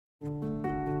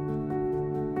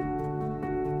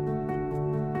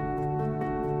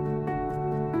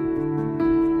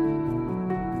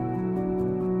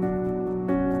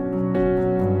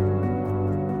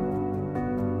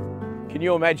Can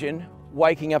you imagine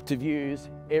waking up to views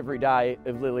every day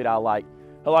of Lilydale Lake?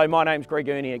 Hello, my name's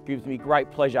Earney. It gives me great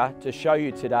pleasure to show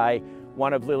you today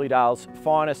one of Lilydale's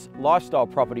finest lifestyle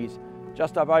properties,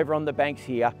 just up over on the banks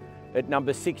here at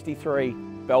number 63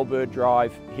 Bellbird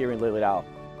Drive here in Lilydale.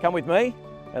 Come with me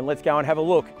and let's go and have a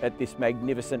look at this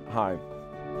magnificent home.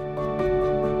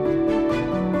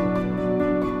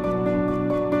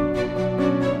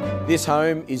 This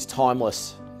home is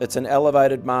timeless. It's an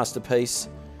elevated masterpiece.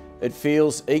 It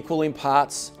feels equal in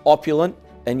parts, opulent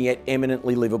and yet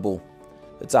eminently livable.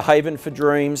 It's a haven for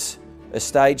dreams, a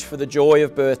stage for the joy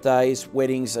of birthdays,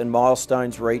 weddings and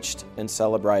milestones reached and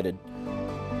celebrated.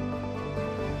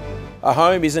 A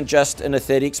home isn't just an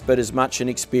aesthetics but as much an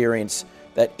experience,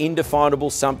 that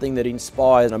indefinable something that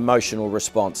inspires an emotional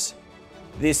response.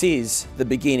 This is the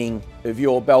beginning of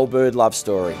your Bellbird love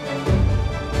story.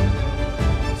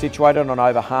 Situated on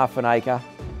over half an acre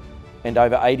and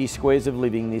over 80 squares of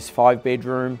living, this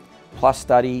 5-bedroom plus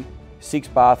study,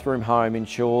 6-bathroom home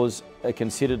ensures a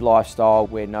considered lifestyle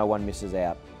where no one misses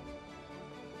out.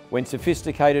 When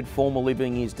sophisticated formal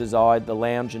living is desired, the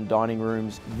lounge and dining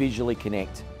rooms visually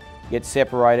connect, yet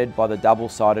separated by the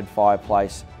double-sided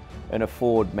fireplace and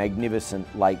afford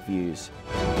magnificent lake views.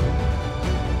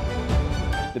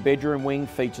 The bedroom wing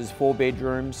features 4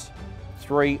 bedrooms,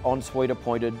 3 ensuite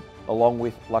appointed, along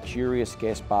with luxurious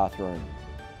guest bathroom.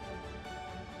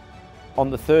 On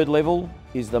the 3rd level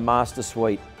is the master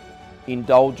suite,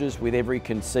 indulges with every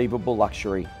conceivable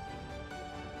luxury.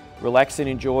 Relax and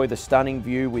enjoy the stunning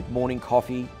view with morning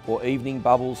coffee or evening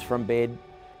bubbles from bed,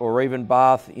 or even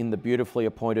bath in the beautifully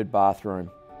appointed bathroom.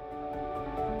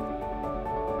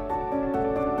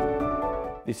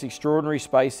 This extraordinary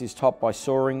space is topped by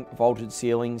soaring vaulted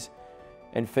ceilings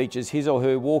and features his or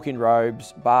her walk-in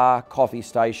robes, bar, coffee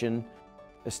station,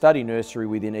 a study nursery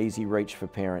within easy reach for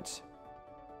parents.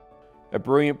 A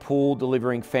brilliant pool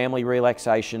delivering family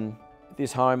relaxation.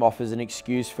 This home offers an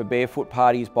excuse for barefoot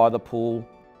parties by the pool,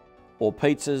 or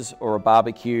pizzas or a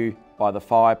barbecue by the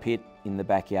fire pit in the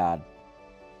backyard.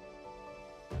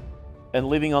 And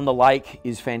living on the lake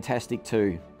is fantastic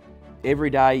too. Every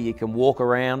day you can walk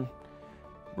around,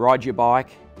 ride your bike.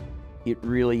 It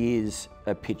really is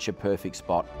a picture perfect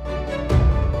spot.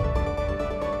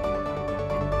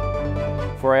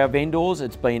 For our vendors,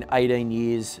 it's been 18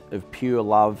 years of pure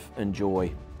love and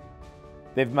joy.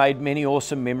 They've made many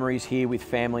awesome memories here with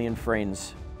family and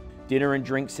friends. Dinner and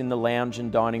drinks in the lounge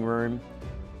and dining room,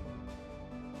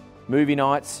 movie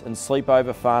nights and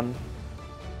sleepover fun,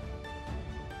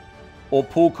 or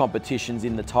pool competitions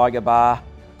in the Tiger Bar.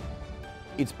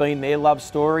 It's been their love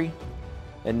story,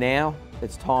 and now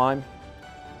it's time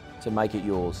to make it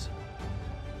yours.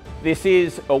 This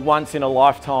is a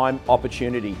once-in-a-lifetime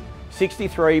opportunity.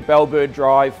 63 Bellbird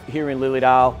Drive here in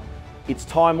Lilydale. It's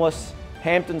timeless,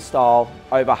 Hampton style,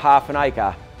 over half an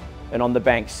acre and on the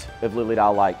banks of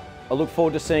Lilydale Lake. I look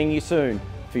forward to seeing you soon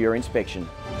for your inspection.